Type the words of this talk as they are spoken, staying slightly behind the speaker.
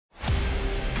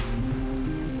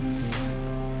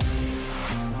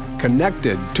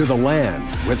Connected to the land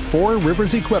with 4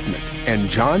 Rivers Equipment and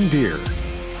John Deere.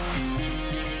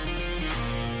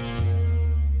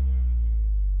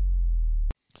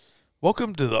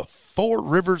 Welcome to the 4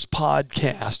 Rivers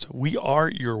Podcast. We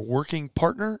are your working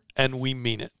partner, and we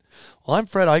mean it. Well, I'm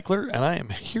Fred Eichler, and I am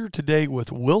here today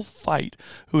with Will Feit,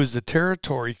 who is the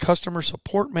Territory Customer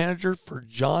Support Manager for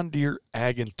John Deere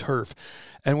Ag and Turf.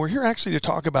 And we're here actually to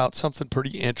talk about something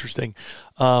pretty interesting,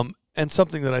 and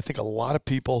something that I think a lot of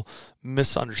people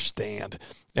misunderstand.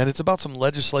 And it's about some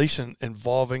legislation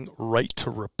involving right to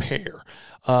repair.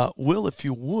 Will, if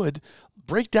you would,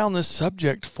 break down this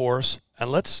subject for us, and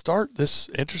let's start this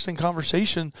interesting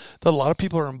conversation that a lot of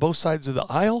people are on both sides of the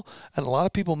aisle and a lot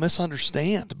of people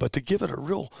misunderstand. But to give it a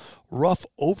real rough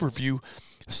overview,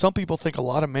 some people think a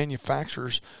lot of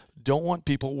manufacturers don't want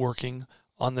people working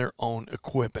on their own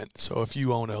equipment. So if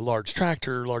you own a large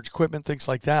tractor, large equipment, things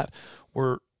like that,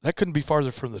 that couldn't be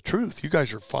farther from the truth. You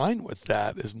guys are fine with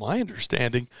that, is my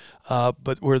understanding.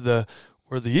 But where the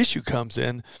issue comes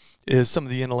in is some of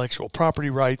the intellectual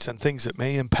property rights and things that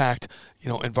may impact,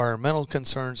 environmental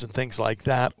concerns and things like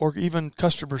that, or even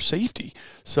customer safety.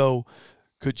 So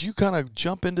could you kind of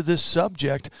jump into this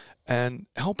subject and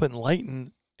help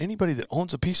enlighten anybody that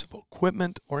owns a piece of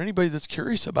equipment or anybody that's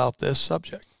curious about this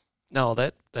subject? No,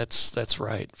 that's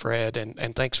right, Fred,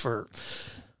 and thanks for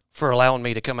allowing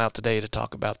me to come out today to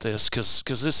talk about this, because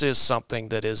this is something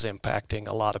that is impacting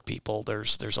a lot of people.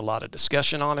 There's a lot of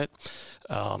discussion on it.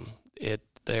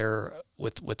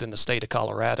 Within the state of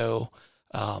Colorado,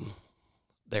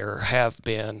 there have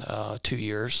been 2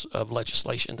 years of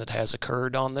legislation that has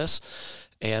occurred on this.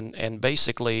 And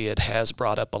basically it has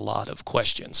brought up a lot of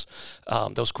questions.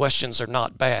 Those questions are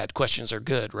not bad. Questions are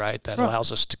good, right? That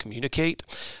allows us to communicate.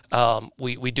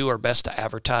 We do our best to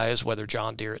advertise, whether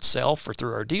John Deere itself or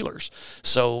through our dealers.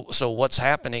 So what's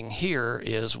happening here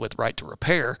is with right to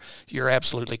repair, you're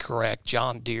absolutely correct.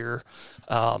 John Deere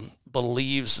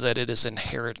believes that it is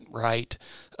inherent right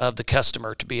of the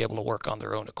customer to be able to work on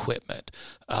their own equipment.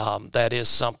 That is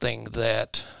something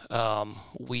that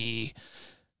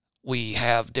we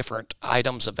have different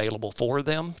items available for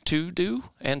them to do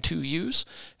and to use,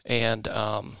 and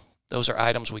those are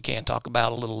items we can talk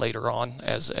about a little later on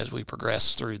as we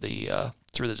progress through the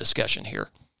discussion here.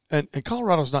 And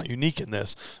Colorado's not unique in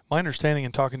this. My understanding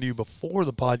in talking to you before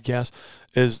the podcast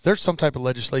is there's some type of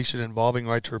legislation involving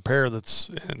right to repair that's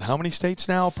in how many states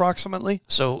now approximately?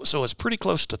 So it's pretty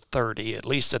close to 30, at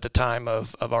least at the time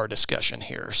of our discussion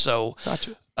here. So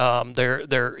gotcha.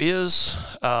 There is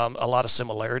a lot of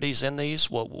similarities in these.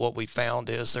 What we found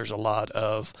is there's a lot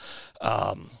of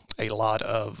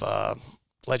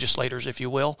legislators, if you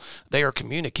will. They are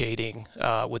communicating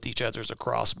with each other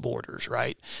across borders,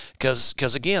 right?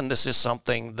 Because again, this is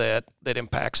something that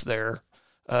impacts their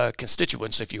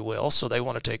constituents, if you will, so they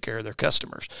want to take care of their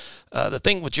customers. The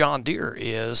thing with John Deere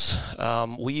is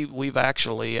we've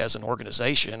actually, as an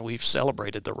organization, we've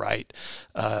celebrated the right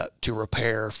to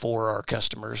repair for our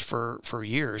customers for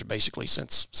years, basically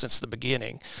since the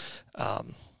beginning.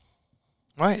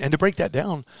 Right, and to break that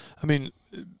down, I mean,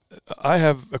 I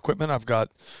have equipment. I've got,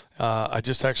 I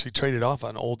just actually traded off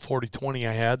an old 4020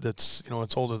 I had that's,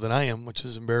 it's older than I am, which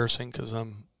is embarrassing because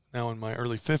I'm now in my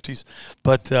early 50s.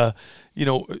 But, to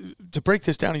break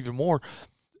this down even more,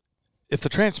 if the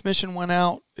transmission went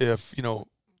out, if,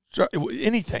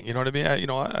 anything, you know what I mean?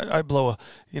 I blow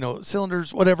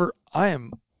cylinders, whatever. I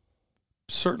am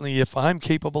certainly, if I'm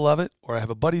capable of it or I have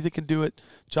a buddy that can do it,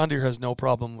 John Deere has no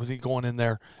problem with me going in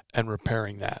there and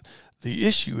repairing that. The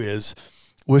issue is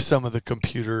with some of the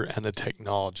computer and the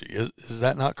technology. Is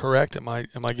that not correct? Am I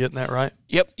getting that right?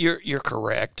 Yep, you're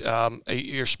correct.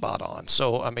 You're spot on.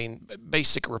 So, I mean,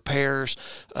 basic repairs,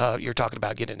 you're talking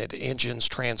about getting into engines,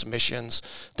 transmissions,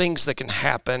 things that can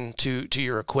happen to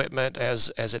your equipment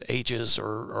as it ages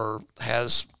or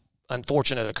has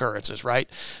unfortunate occurrences, right?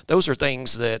 Those are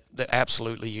things that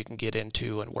absolutely you can get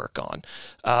into and work on.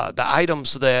 The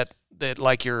items that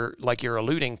like you're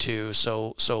alluding to,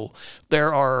 so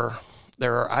there are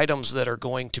items that are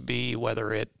going to be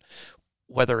whether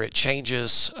it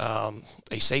changes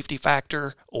a safety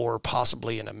factor or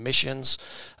possibly an emissions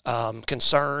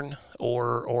concern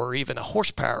or even a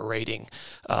horsepower rating.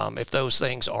 If those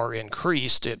things are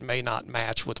increased, it may not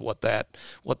match with what that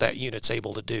unit's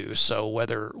able to do. So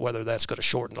whether that's going to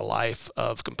shorten the life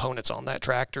of components on that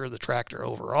tractor, the tractor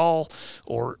overall,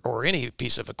 or any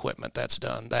piece of equipment that's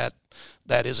done,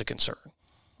 that is a concern.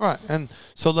 Right, and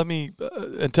so let me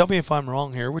and tell me if I'm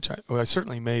wrong here, which I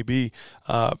certainly may be,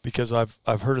 because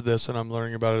I've heard of this and I'm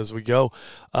learning about it as we go.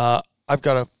 I've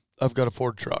got a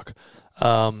Ford truck.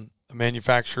 A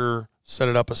manufacturer set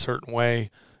it up a certain way.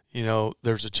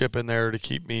 there's a chip in there to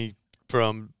keep me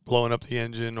from blowing up the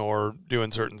engine or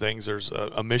doing certain things. There's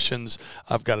emissions.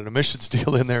 I've got an emissions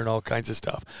deal in there and all kinds of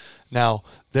stuff. Now,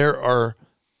 there are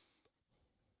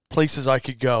places I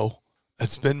could go and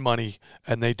spend money,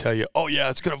 and they tell you, oh, yeah,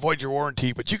 it's going to void your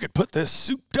warranty, but you could put this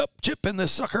souped-up chip in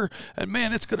this sucker, and,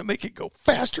 man, it's going to make it go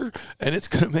faster, and it's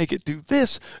going to make it do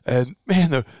this, and, man,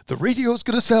 the radio's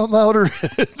going to sound louder.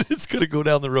 It's going to go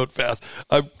down the road fast.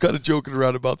 I'm kind of joking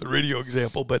around about the radio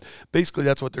example, but basically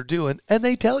that's what they're doing, and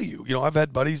they tell you. I've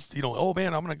had buddies, oh,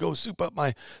 man, I'm going to go soup up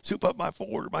my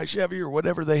Ford or my Chevy or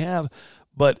whatever they have,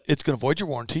 but it's going to void your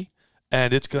warranty.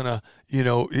 And it's gonna,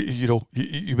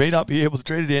 you may not be able to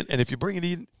trade it in. And if you bring it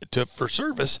in for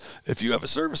service, if you have a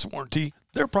service warranty,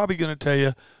 they're probably going to tell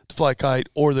you to fly kite,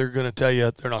 or they're going to tell you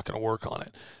they're not going to work on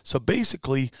it. So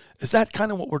basically, is that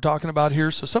kind of what we're talking about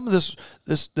here? So some of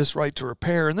this right to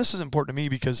repair, and this is important to me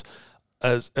because,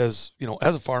 as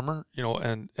a farmer,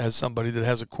 and as somebody that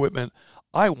has equipment,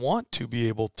 I want to be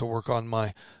able to work on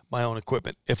my own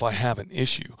equipment if I have an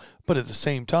issue. But at the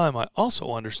same time, I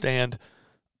also understand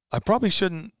I probably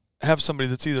shouldn't have somebody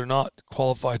that's either not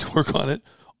qualified to work on it,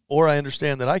 or I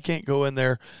understand that I can't go in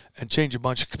there and change a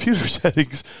bunch of computer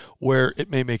settings where it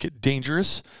may make it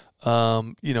dangerous.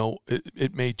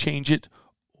 It may change it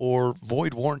or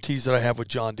void warranties that I have with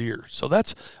John Deere. So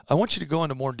I want you to go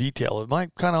into more detail. Am I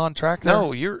kind of on track there?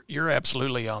 No, you're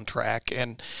absolutely on track.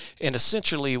 And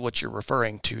essentially what you're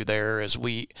referring to there is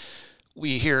we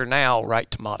hear now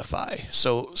right to modify.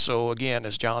 So again,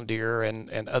 as John Deere and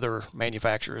other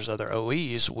manufacturers, other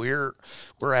OEs, we're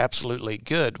absolutely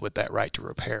good with that right to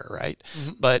repair, right?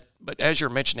 Mm-hmm. But as you're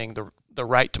mentioning the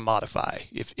right to modify,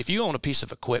 if you own a piece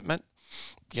of equipment,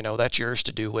 that's yours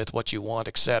to do with what you want,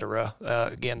 etc.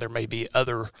 Again, there may be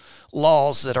other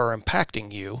laws that are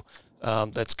impacting you.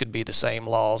 That could be the same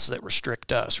laws that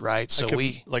restrict us, right? So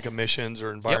like emissions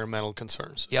or environmental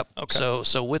concerns. Yep. Okay.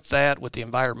 So with the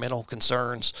environmental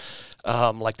concerns,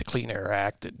 like the Clean Air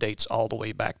Act that dates all the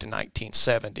way back to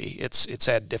 1970, it's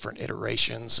had different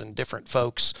iterations, and different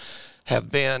folks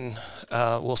have been,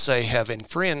 have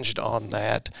infringed on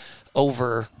that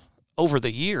over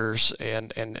the years,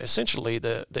 and essentially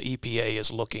the EPA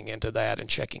is looking into that and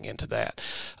checking into that.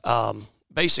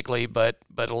 Basically, but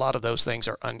a lot of those things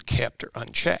are unkept or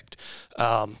unchecked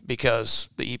because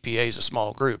the EPA is a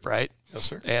small group, right? Yes,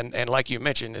 sir. And like you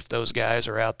mentioned, if those guys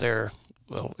are out there,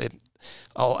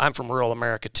 I'm from rural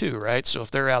America too, right? So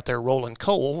if they're out there rolling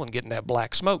coal and getting that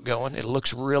black smoke going, it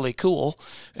looks really cool,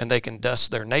 and they can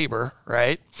dust their neighbor,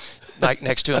 right? Like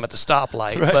next to them at the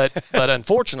stoplight. Right. But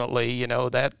unfortunately,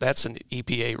 that's an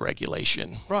EPA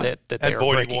regulation that they are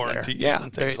breaking there. Yeah,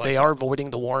 they are voiding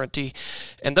the warranty,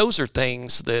 and those are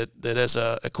things that as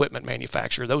a equipment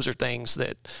manufacturer, those are things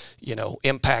that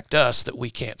impact us that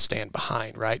we can't stand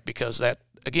behind, right? Because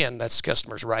again, that's the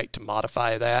customer's right to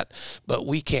modify that, but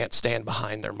we can't stand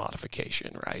behind their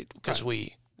modification, right? Because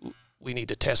we need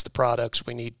to test the products.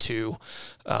 We need to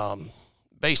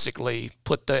basically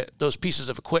put those pieces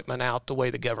of equipment out the way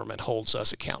the government holds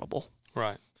us accountable.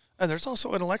 Right. And there's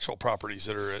also intellectual properties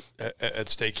that are at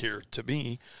stake here. To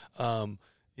me,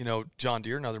 John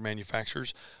Deere and other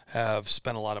manufacturers have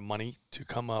spent a lot of money to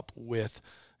come up with,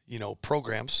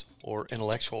 programs or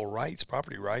intellectual rights,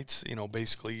 property rights,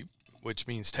 basically, which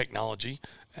means technology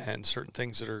and certain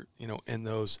things that are, in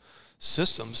those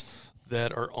systems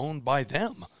that are owned by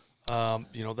them.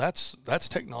 That's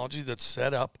technology that's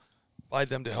set up by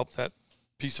them to help that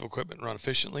piece of equipment run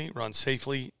efficiently, run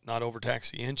safely, not overtax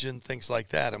the engine, things like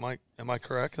that. Am I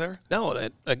correct there? No,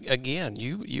 again,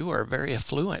 you are very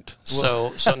affluent.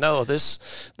 So no, this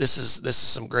is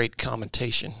some great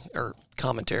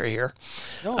commentary here.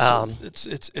 No,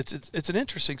 it's an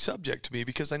interesting subject to me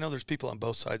because I know there's people on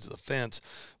both sides of the fence,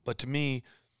 but to me,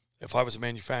 if I was a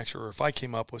manufacturer, if I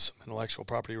came up with some intellectual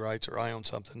property rights or I own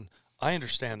something, I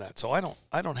understand that. So I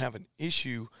don't have an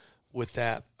issue with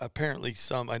that. Apparently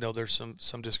I know there's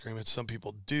some disagreements. Some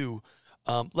people do.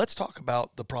 Let's talk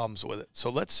about the problems with it. So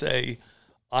let's say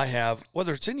I have,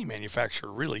 whether it's any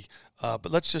manufacturer really,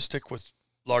 but let's just stick with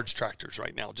large tractors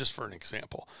right now, just for an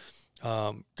example.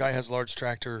 Guy has a large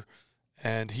tractor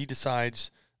and he decides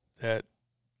that,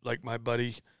 like my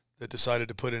buddy that decided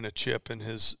to put in a chip in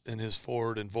his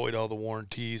Ford and void all the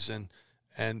warranties and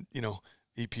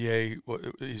EPA,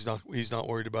 he's not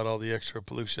worried about all the extra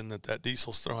pollution that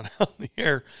diesel's throwing out in the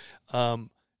air.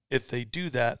 If they do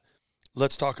that,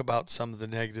 let's talk about some of the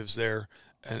negatives there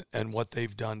and what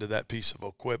they've done to that piece of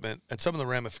equipment and some of the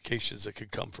ramifications that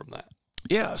could come from that.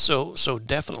 Yeah, so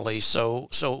definitely.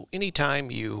 So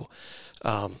anytime you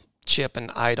chip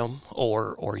an item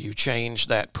or you change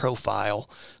that profile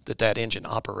that engine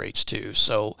operates to.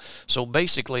 So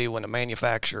basically, when a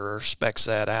manufacturer specs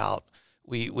that out,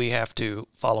 we have to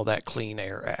follow that Clean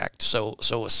Air Act. So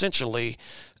essentially,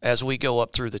 as we go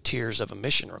up through the tiers of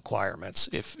emission requirements,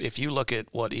 if you look at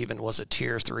what even was a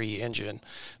Tier 3 engine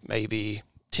maybe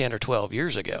 10 or 12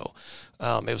 years ago,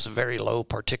 it was a very low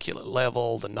particulate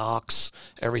level. The NOx,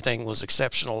 everything was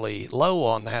exceptionally low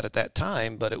on that at that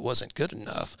time, but it wasn't good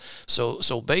enough.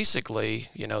 So basically,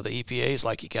 the EPA is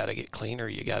like, you got to get cleaner,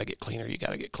 you got to get cleaner, you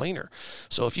got to get cleaner.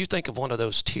 So if you think of one of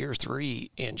those Tier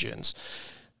 3 engines,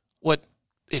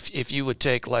 if you would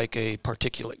take like a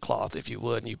particulate cloth, if you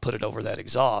would, and you put it over that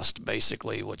exhaust,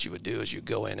 basically what you would do is you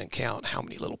go in and count how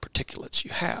many little particulates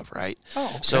you have, right? Oh,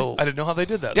 okay. So I didn't know how they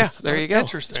did that. Yeah, That's there you go.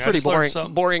 Interesting. It's pretty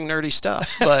boring, nerdy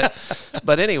stuff.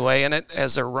 But anyway, and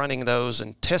as they're running those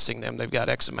and testing them, they've got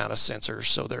X amount of sensors,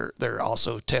 so they're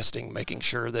also testing, making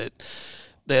sure that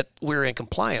we're in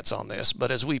compliance on this.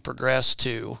 But as we progress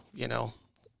to,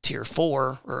 Tier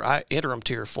 4 or interim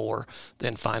Tier 4,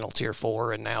 then final Tier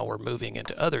 4, and now we're moving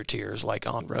into other tiers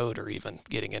like on-road or even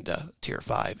getting into Tier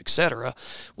 5, et cetera,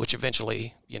 which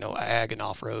eventually, ag and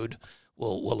off-road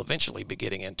will eventually be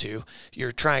getting into.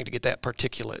 You're trying to get that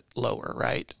particulate lower,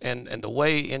 right? And the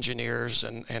way engineers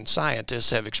and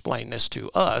scientists have explained this to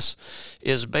us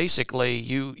is basically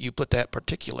you put that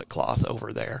particulate cloth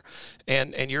over there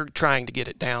and you're trying to get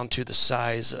it down to the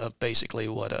size of basically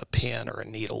what a pin or a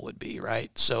needle would be,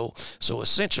 right? So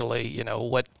essentially,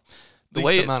 what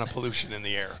least amount of pollution in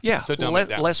the air. Yeah,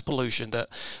 less pollution. The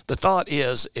thought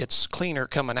is it's cleaner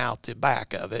coming out the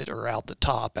back of it or out the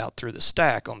top, out through the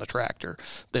stack on the tractor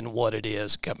than what it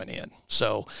is coming in.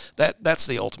 So that's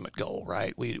the ultimate goal,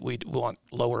 right? We want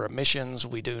lower emissions.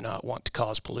 We do not want to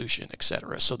cause pollution, et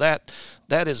cetera. So that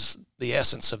is the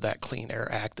essence of that Clean Air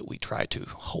Act that we try to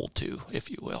hold to, if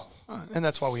you will. And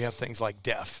that's why we have things like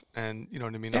DEF and, you know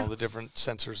what I mean, all the different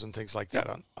sensors and things like that.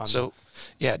 So,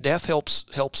 DEF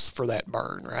helps for that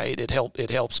burn, right? It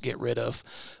helps get rid of,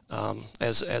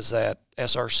 as that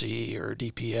SRC or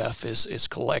DPF is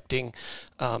collecting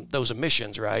those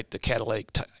emissions, right? The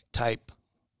catalytic type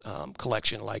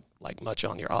collection like much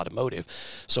on your automotive.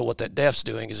 So what that DEF's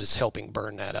doing is it's helping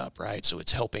burn that up, right? So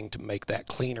it's helping to make that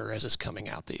cleaner as it's coming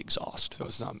out the exhaust. So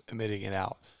it's not emitting it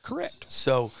out. Correct.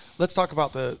 So let's talk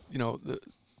about the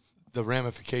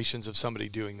ramifications of somebody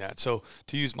doing that. So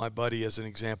to use my buddy as an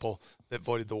example that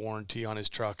voided the warranty on his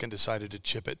truck and decided to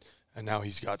chip it, and now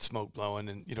he's got smoke blowing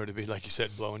and, to be, like you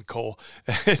said, blowing coal.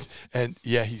 and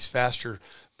yeah, he's faster,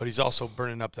 but he's also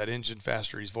burning up that engine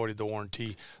faster. He's voided the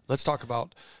warranty. Let's talk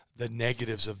about the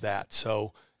negatives of that.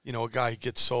 So, a guy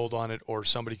gets sold on it or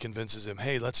somebody convinces him,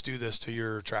 hey, let's do this to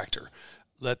your tractor.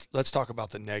 Let's talk about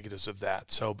the negatives of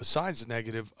that. So besides the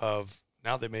negative of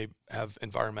now they may have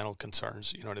environmental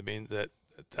concerns, you know what I mean,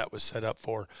 that was set up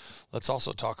for. Let's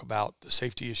also talk about the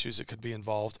safety issues that could be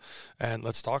involved. And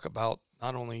let's talk about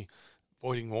not only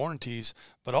voiding warranties,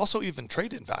 but also even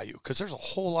trade-in value, because there's a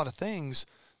whole lot of things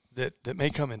that may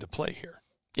come into play here.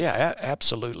 Yeah,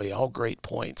 absolutely. All great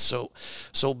points.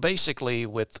 So basically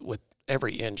with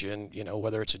every engine,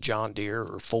 whether it's a John Deere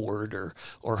or Ford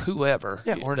or whoever.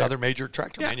 Yeah, or another major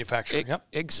tractor manufacturer. Yep.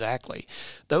 Exactly.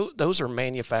 Those are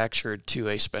manufactured to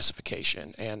a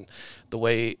specification. And the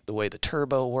way the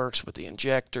turbo works with the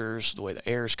injectors, the way the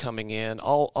air is coming in,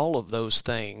 all of those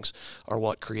things are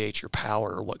what creates your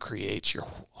power or what creates your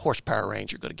horsepower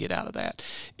range you're going to get out of that.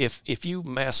 If you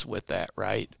mess with that,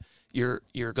 right, you're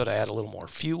going to add a little more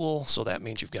fuel, so that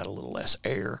means you've got a little less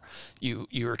air.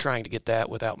 You're trying to get that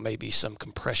without maybe some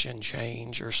compression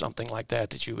change or something like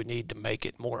that you would need to make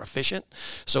it more efficient.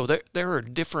 So there are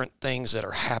different things that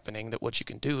are happening that what you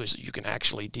can do is you can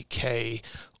actually decay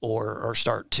or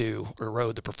start to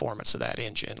erode the performance of that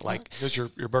engine. Like, because you're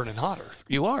burning hotter.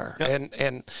 You are. Yep.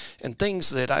 And things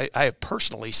that I have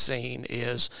personally seen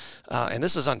is, and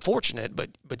this is unfortunate,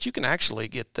 but you can actually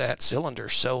get that cylinder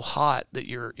so hot that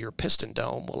your piston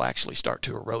dome will actually start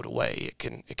to erode away. It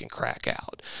can crack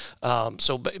out.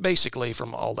 So basically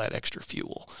from all that extra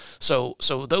fuel. So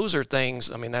those are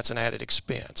things, I mean, that's an added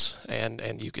expense.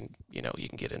 And you can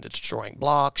get into destroying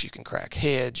blocks, you can crack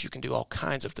heads, you can do all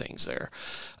kinds of things there.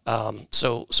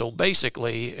 So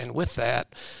basically, and with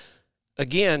that,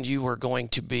 again, you are going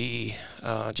to be,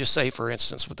 just say, for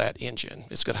instance, with that engine,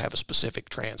 it's going to have a specific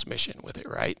transmission with it,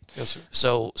 right? Yes,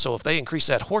 sir. So if they increase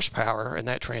that horsepower and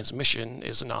that transmission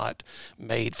is not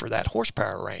made for that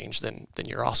horsepower range, then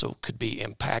you're also could be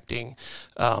impacting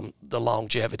the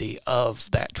longevity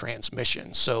of that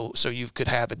transmission. So you could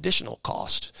have additional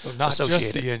cost So not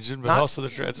associated. just the engine, but also the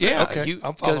transmission. Yeah, Okay,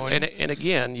 I'm 'cause- following. and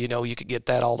again, you could get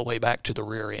that all the way back to the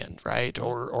rear end, right,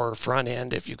 or front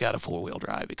end if you've got a 4-wheel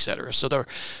drive, et cetera. So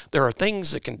there are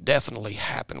things that can definitely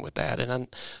happen with that,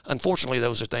 and unfortunately,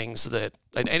 those are things that,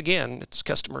 and again, it's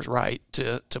customers' right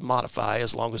to modify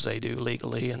as long as they do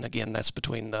legally. And again, that's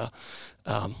between the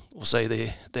we'll say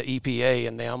the EPA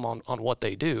and them on what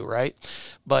they do, right?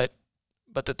 But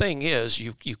the thing is,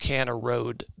 you can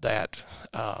erode that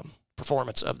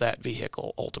performance of that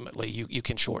vehicle. Ultimately, you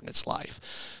can shorten its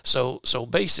life. So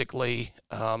basically,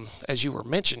 as you were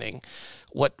mentioning,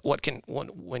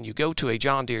 when you go to a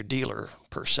John Deere dealer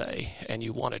per se and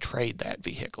you want to trade that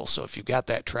vehicle, so if you've got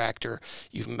that tractor,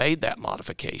 you've made that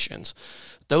modifications,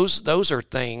 those are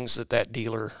things that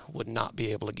dealer would not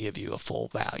be able to give you a full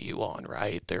value on,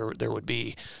 right? There would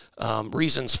be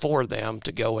reasons for them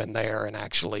to go in there and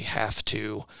actually have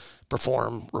to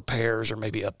perform repairs or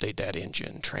maybe update that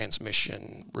engine,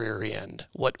 transmission, rear end,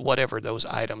 whatever those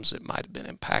items that might have been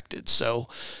impacted. So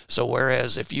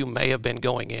whereas if you may have been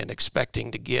going in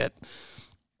expecting to get,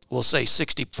 we'll say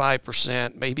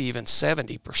 65%, maybe even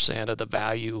 70% of the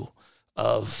value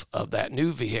of that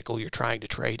new vehicle you're trying to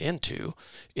trade into,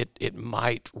 it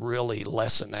might really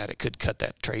lessen that. It could cut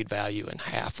that trade value in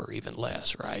half or even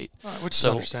less, right? Which is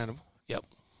understandable. Yep.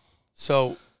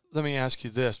 So let me ask you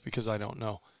this, because I don't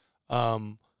know.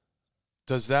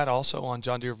 Does that also on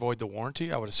John Deere void the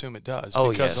warranty? I would assume it does.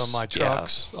 Oh, because yes. on my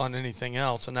trucks, on anything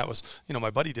else, and that was, my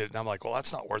buddy did it, and I'm like, well,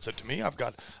 that's not worth it to me. I've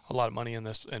got a lot of money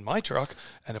in my truck,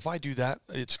 and if I do that,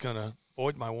 it's going to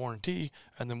void my warranty,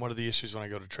 and then what are the issues when I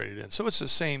go to trade it in? So it's the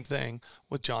same thing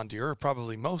with John Deere, or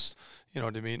probably most,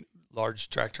 large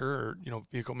tractor or,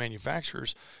 vehicle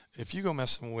manufacturers. If you go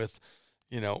messing with,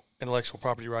 intellectual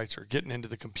property rights or getting into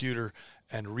the computer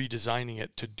and redesigning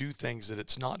it to do things that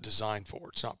it's not designed for,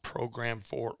 it's not programmed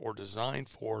for or designed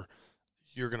for,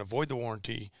 you're going to void the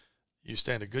warranty. You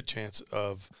stand a good chance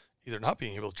of either not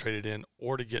being able to trade it in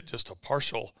or to get just a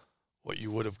partial what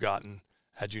you would have gotten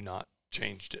had you not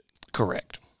changed it.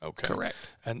 Correct. Okay. Correct.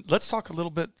 And let's talk a little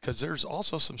bit, because there's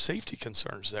also some safety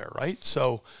concerns there, right?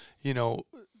 So,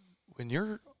 when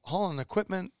you're hauling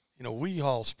equipment, we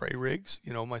haul spray rigs.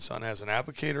 My son has an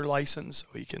applicator license,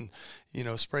 so he can,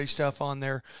 spray stuff on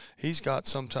there. He's got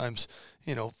sometimes,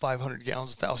 500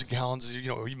 gallons, 1,000 gallons,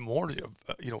 even more,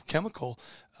 chemical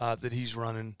that he's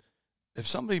running. If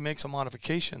somebody makes a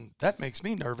modification, that makes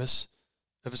me nervous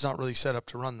if it's not really set up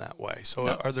to run that way. So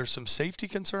No. Are there some safety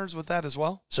concerns with that as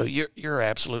well? So you're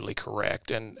absolutely correct,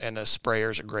 and a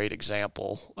sprayer is a great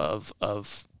example of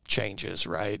changes,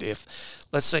 right? If,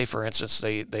 let's say, for instance,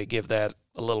 they give that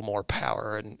a little more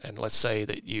power, and let's say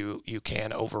that you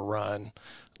can overrun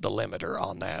the limiter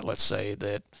on that. Let's say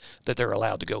that they're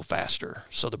allowed to go faster.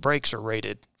 So the brakes are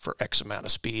rated for X amount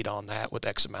of speed on that with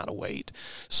X amount of weight.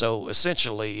 So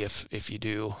essentially, if you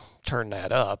do turn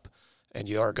that up and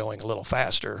you are going a little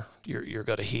faster, you're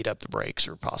going to heat up the brakes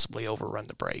or possibly overrun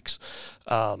the brakes.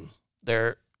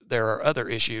 There are other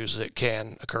issues that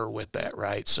can occur with that,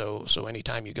 right? So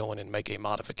anytime you go in and make a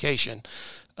modification,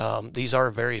 these are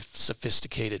very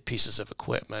sophisticated pieces of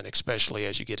equipment, especially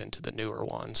as you get into the newer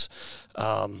ones.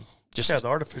 The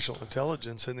artificial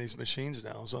intelligence in these machines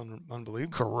now is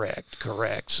unbelievable.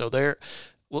 Correct. So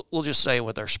we'll just say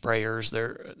with our sprayers,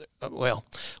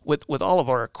 with all of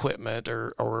our equipment,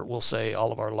 or we'll say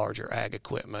all of our larger ag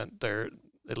equipment,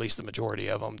 at least the majority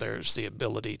of them, there's the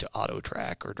ability to auto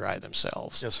track or dry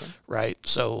themselves. Yes, sir. Right.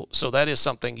 So that is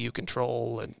something you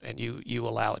control and you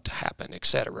allow it to happen, et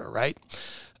cetera. Right.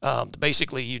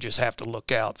 Basically, you just have to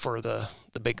look out for the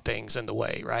big things in the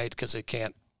way, right? Because it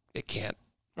can't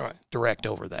Right. direct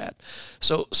over that.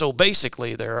 So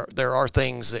basically, there are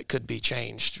things that could be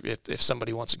changed if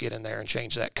somebody wants to get in there and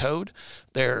change that code.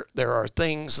 There are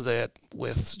things that,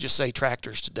 with just say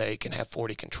tractors today, can have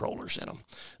 40 controllers in them.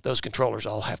 Those controllers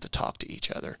all have to talk to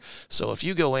each other. So if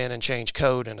you go in and change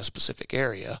code in a specific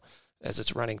area as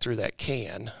it's running through that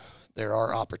can, there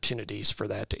are opportunities for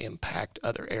that to impact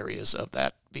other areas of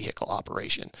that vehicle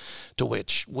operation, to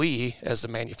which we, as the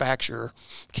manufacturer,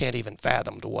 can't even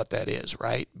fathom to what that is,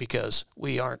 right? Because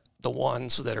we aren't the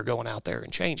ones that are going out there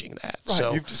and changing that. Right.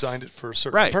 So You've designed it for a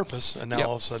certain purpose, and now Yep.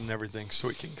 all of a sudden everything's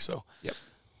tweaking. So, Yep.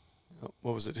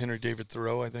 What was it? Henry David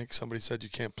Thoreau, I think. Somebody said you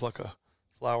can't pluck a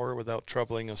flower without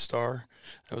troubling a star.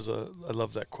 I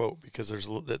love that quote because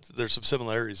there's some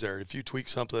similarities there. If you tweak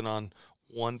something on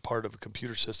one part of a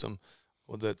computer system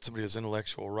that somebody has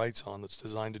intellectual rights on that's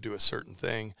designed to do a certain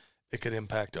thing, it could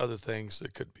impact other things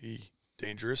that could be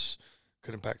dangerous,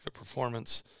 could impact the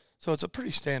performance. So it's a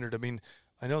pretty standard. I mean,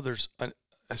 I know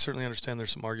I certainly understand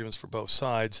there's some arguments for both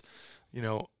sides,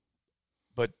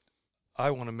 but I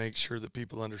want to make sure that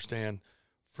people understand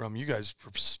from you guys'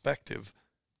 perspective,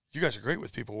 you guys are great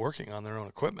with people working on their own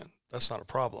equipment. That's not a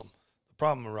problem. The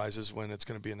problem arises when it's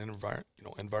going to be an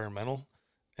environmental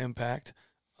impact,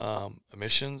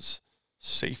 emissions,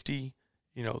 safety.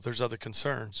 There's other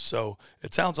concerns. So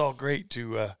it sounds all great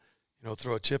to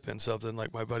throw a chip in something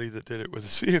like my buddy that did it with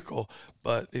his vehicle,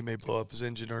 but he may blow up his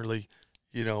engine early.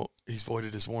 He's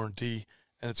voided his warranty,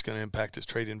 and it's going to impact his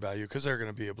trade-in value because they're going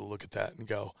to be able to look at that and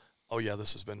go, oh yeah,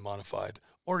 this has been modified,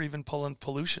 or even pulling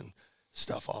pollution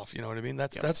stuff off. You know what I mean?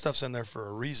 That stuff's in there for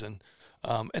a reason.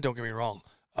 And don't get me wrong,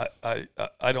 I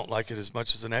don't like it as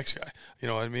much as the next guy. You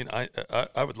know what I mean?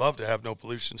 I would love to have no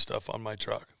pollution stuff on my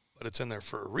truck, but it's in there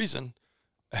for a reason.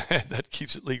 That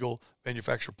keeps it legal.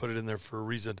 Manufacturer put it in there for a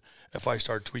reason. If I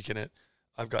start tweaking it,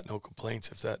 I've got no complaints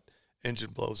if that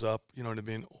engine blows up. You know what I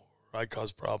mean? Or I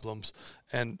cause problems.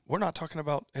 And we're not talking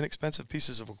about inexpensive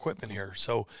pieces of equipment here.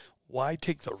 So why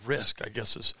take the risk, I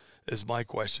guess, is my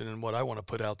question. And what I want to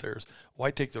put out there is,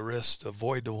 why take the risk to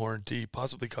void the warranty,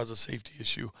 possibly cause a safety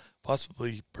issue,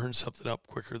 possibly burn something up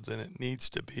quicker than it needs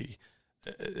to be?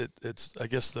 It's I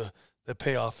guess the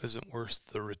payoff isn't worth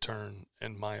the return,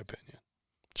 in my opinion.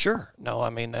 Sure. No, I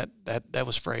mean, that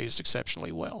was phrased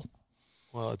exceptionally well.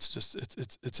 Well,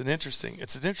 it's an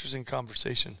interesting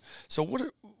conversation. So what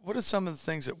are some of the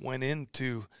things that went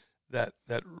into that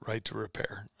right to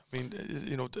repair? I mean,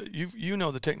 you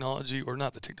know the technology, or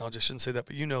not the technology, I shouldn't say that,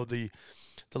 but the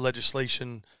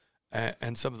legislation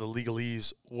and some of the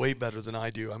legalese way better than I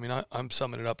do. I mean, I'm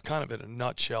summing it up kind of in a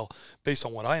nutshell based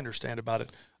on what I understand about it.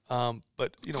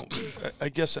 But, I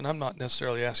guess, and I'm not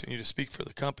necessarily asking you to speak for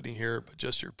the company here, but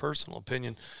just your personal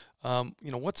opinion,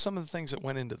 what's some of the things that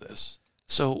went into this?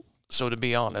 So to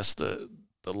be honest, the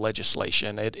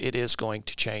legislation, it is going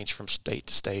to change from state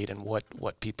to state and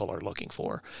what people are looking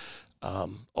for.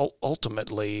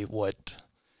 Ultimately,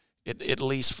 at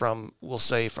least from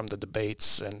the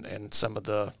debates and some of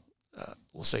the,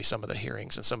 some of the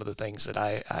hearings and some of the things that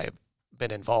I have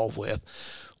been involved with,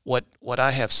 what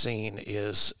I have seen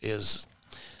is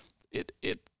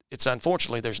it's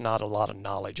unfortunately there's not a lot of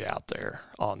knowledge out there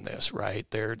on this, right?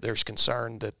 There's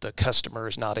concern that the customer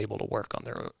is not able to work on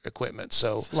their equipment.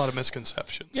 So it's a lot of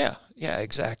misconceptions. Yeah,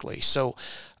 exactly. So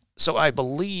I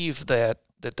believe that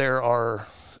there are,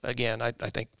 again, I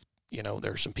think,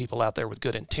 there's some people out there with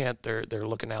good intent. They're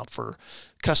looking out for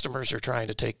customers. They're trying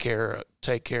to take care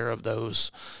of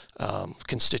those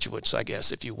constituents, I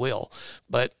guess, if you will.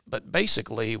 But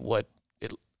basically, with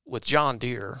John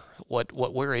Deere,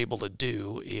 what we're able to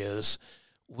do is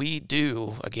we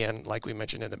do, again, like we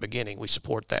mentioned in the beginning, we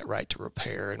support that right to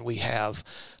repair, and we have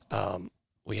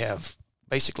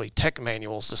basically tech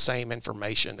manuals, the same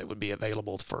information that would be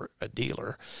available for a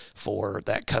dealer for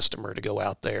that customer to go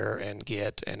out there and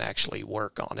get and actually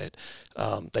work on it.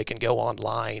 They can go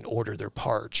online, order their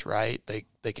parts, right?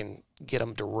 They can get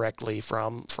them directly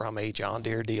from a John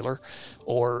Deere dealer,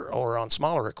 or on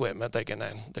smaller equipment,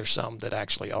 there's some that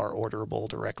actually are orderable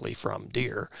directly from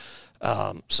Deere.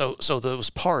 So those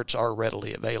parts are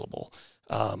readily available.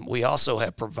 We also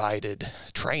have provided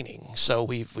training, so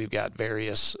we've got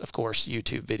various, of course,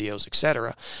 YouTube videos,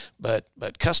 etc.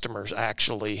 But customers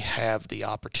actually have the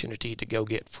opportunity to go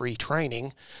get free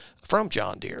training from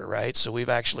John Deere, right? So we've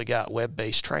actually got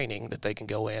web-based training that they can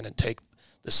go in and take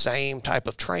the same type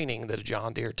of training that a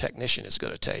John Deere technician is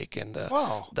going to take. And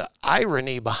the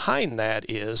irony behind that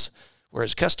is,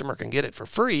 whereas a customer can get it for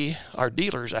free, our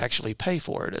dealers actually pay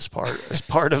for it as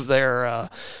part of their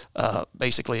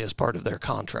basically as part of their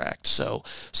contract. So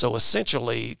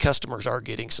essentially, customers are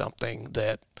getting something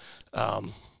that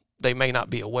they may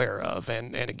not be aware of.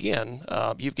 And again,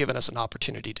 you've given us an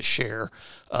opportunity to share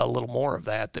a little more of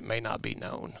that may not be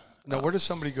known. Now, where does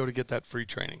somebody go to get that free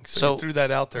training? So you threw that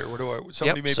out there.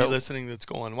 Somebody may be listening that's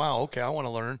going, wow, okay, I want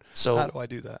to learn. So how do I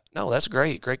do that? No, that's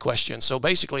great. Great question. So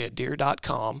basically at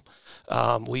Deere.com,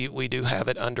 we do have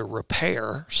it under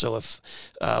repair. So if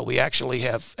we actually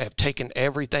have taken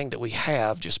everything that we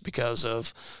have, just because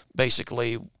of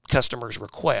basically customers'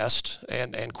 request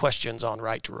and questions on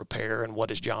right to repair and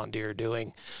what is John Deere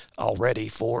doing already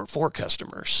for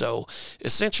customers. So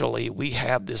essentially, we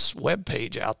have this web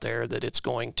page out there that it's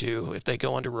going to, if they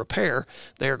go into repair,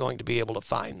 they're going to be able to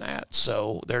find that.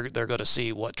 So they're going to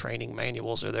see what training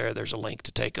manuals are there. There's a link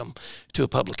to take them to a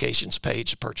publications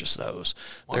page to purchase those.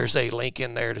 Wow. There's a link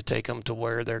in there to take them to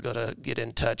where they're going to get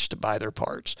in touch to buy their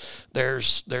parts.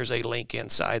 There's a link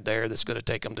inside there that's going to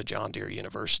take them to John Deere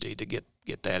University to get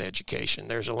that education.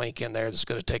 There's a link in there that's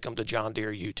going to take them to John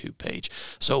Deere YouTube page.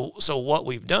 So what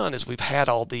we've done is we've had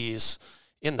all these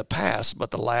in the past, but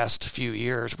the last few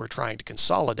years we're trying to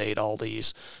consolidate all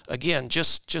these, again,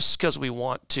 just because we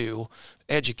want to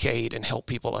educate and help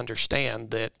people understand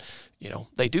that,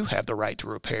 they do have the right to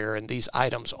repair and these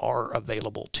items are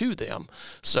available to them.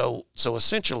 So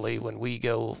essentially, when we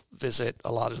go visit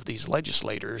a lot of these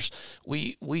legislators,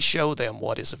 we show them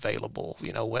what is available,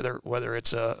 whether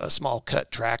it's a small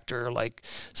cut tractor, like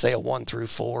say a 1 through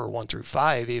 4 or 1 through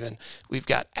 5 even, we've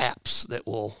got apps that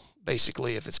will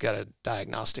basically, if it's got a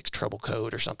diagnostics trouble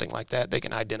code or something like that, they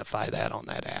can identify that on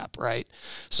that app, right?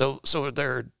 So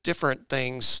there are different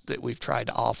things that we've tried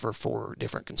to offer for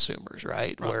different consumers,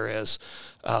 right? Whereas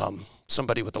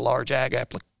somebody with a large ag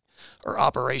or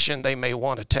operation, they may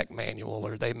want a tech manual,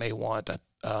 or they may want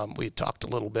we talked a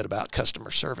little bit about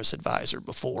customer service advisor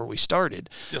before we started.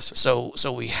 Yes, sir.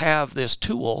 So we have this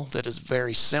tool that is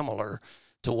very similar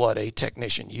to what a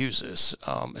technician uses.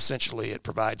 Essentially, it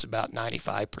provides about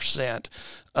 95%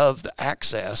 of the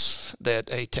access that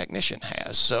a technician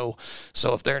has. So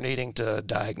if they're needing to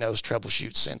diagnose,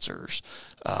 troubleshoot sensors,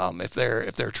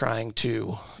 if they're trying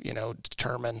to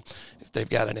determine if they've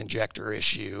got an injector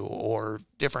issue or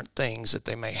different things that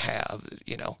they may have,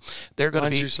 they're going to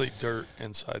be usually dirt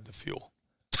inside the fuel.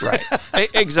 Right.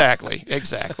 Exactly.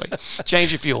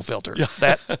 Change your fuel filter.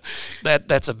 Yeah.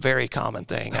 That's a very common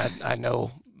thing. I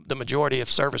know the majority of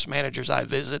service managers I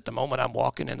visit, the moment I'm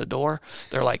walking in the door,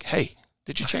 they're like, "Hey,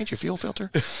 did you change your fuel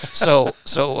filter?" So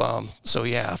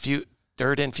yeah,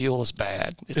 dirt in fuel is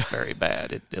bad. It's very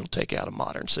bad. It'll take out a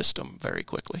modern system very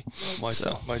quickly. My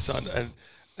son,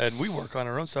 and we work on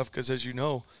our own stuff because, as you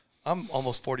know, I'm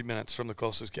almost 40 minutes from the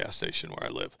closest gas station where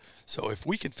I live. So if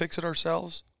we can fix it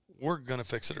ourselves, we're going to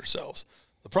fix it ourselves.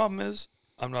 The problem is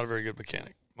I'm not a very good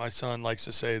mechanic. My son likes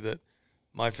to say that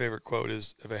my favorite quote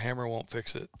is, if a hammer won't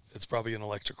fix it, it's probably an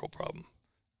electrical problem,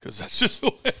 because that's just the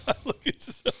way I look at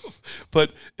stuff.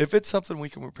 But if it's something we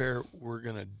can repair, we're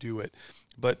going to do it.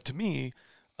 But to me,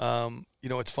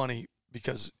 it's funny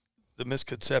because the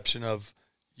misconception of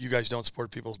you guys don't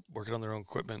support people working on their own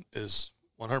equipment is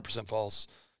 100% false.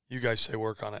 You guys say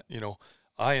work on it.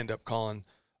 I end up calling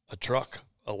a truck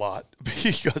a lot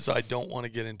because I don't want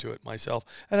to get into it myself.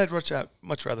 And I'd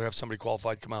much rather have somebody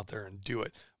qualified come out there and do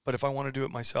it. But if I want to do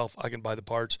it myself, I can buy the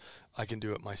parts. I can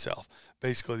do it myself.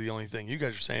 Basically, the only thing you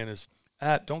guys are saying is,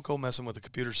 don't go messing with the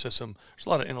computer system. There's a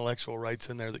lot of intellectual rights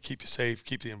in there that keep you safe,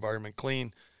 keep the environment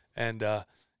clean, and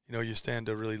you stand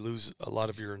to really lose a lot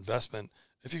of your investment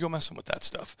if you go messing with that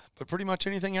stuff. But pretty much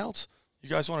anything else, you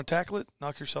guys want to tackle it,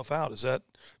 knock yourself out. Is that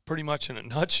pretty much in a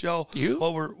nutshell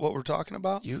what we're talking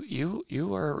about? You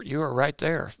are right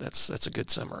there. That's a good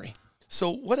summary. So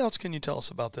what else can you tell us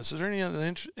about this? Is there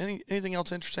anything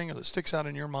else interesting that sticks out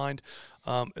in your mind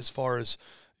as far as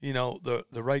the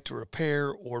right to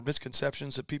repair or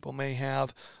misconceptions that people may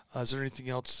have? Is there anything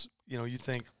else you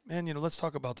think, man, let's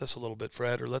talk about this a little bit,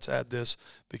 Fred, or let's add this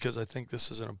because I think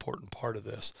this is an important part of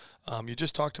this. You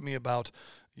just talked to me about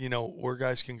where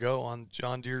guys can go on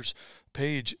John Deere's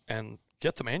page and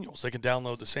get the manuals. They can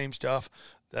download the same stuff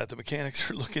that the mechanics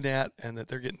are looking at and that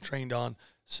they're getting trained on.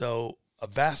 So a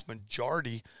vast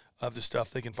majority of the stuff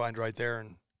they can find right there,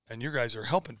 and you guys are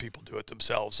helping people do it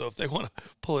themselves. So if they want to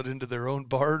pull it into their own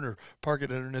barn or park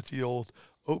it underneath the old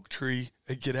oak tree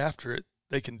and get after it,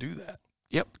 they can do that.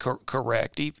 Yep,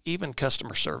 correct. Even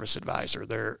customer service advisor,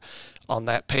 there on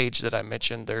that page that I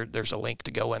mentioned, there's a link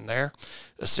to go in there.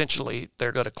 Essentially,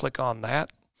 they're going to click on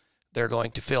that. They're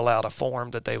going to fill out a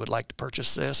form that they would like to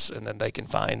purchase this, and then they can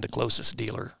find the closest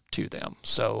dealer to them.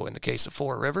 So in the case of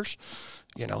Four Rivers,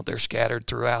 they're scattered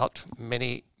throughout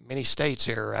many states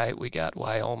here, right? We got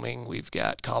Wyoming, we've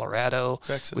got Colorado,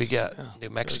 Texas, we got New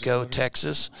Mexico,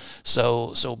 Texas.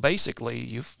 So basically,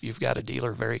 you've got a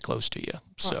dealer very close to you.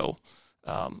 So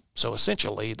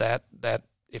essentially, that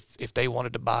if they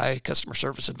wanted to buy customer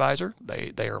service advisor,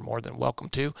 they are more than welcome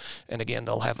to. And again,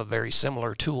 they'll have a very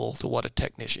similar tool to what a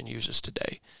technician uses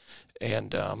today.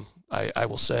 And I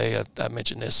will say, I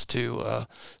mentioned this to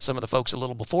some of the folks a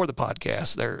little before the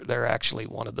podcast. They're actually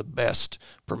one of the best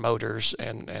promoters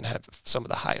and have some of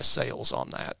the highest sales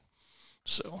on that.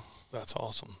 So That's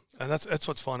awesome. And that's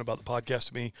what's fun about the podcast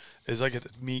to me is I get to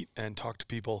meet and talk to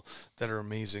people that are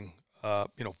amazing,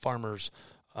 farmers,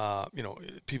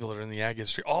 people that are in the ag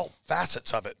industry, all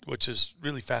facets of it, which is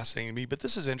really fascinating to me. But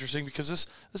this is interesting because this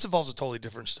involves a totally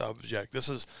different subject. This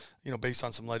is, based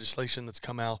on some legislation that's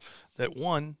come out that,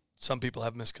 one, some people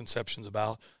have misconceptions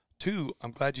about. Two,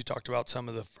 I'm glad you talked about some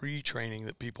of the free training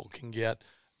that people can get,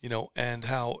 and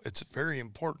how it's very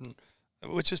important,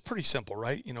 which is pretty simple,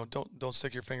 right? Don't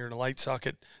stick your finger in a light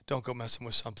socket. Don't go messing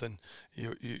with something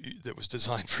that was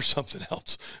designed for something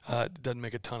else. It doesn't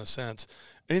make a ton of sense.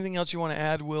 Anything else you want to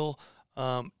add, Will?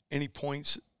 Any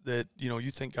points that,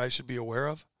 you think guys should be aware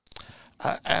of?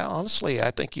 Honestly,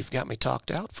 I think you've got me talked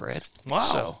out, Fred. Wow.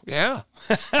 So, yeah.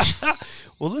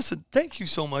 Well, listen, thank you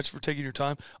so much for taking your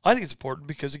time. I think it's important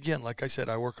because, again, like I said,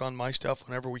 I work on my stuff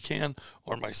whenever we can,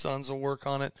 or my sons will work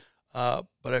on it. But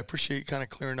I appreciate kind of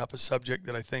clearing up a subject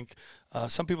that I think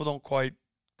some people don't quite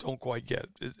get.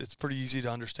 It's pretty easy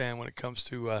to understand when it comes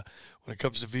to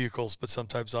vehicles, but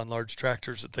sometimes on large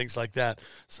tractors and things like that,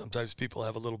 sometimes people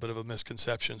have a little bit of a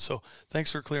misconception. So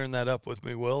thanks for clearing that up with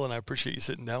me, Will, and I appreciate you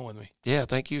sitting down with me. Yeah,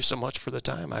 thank you so much for the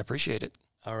time. I appreciate it.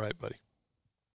 All right, buddy.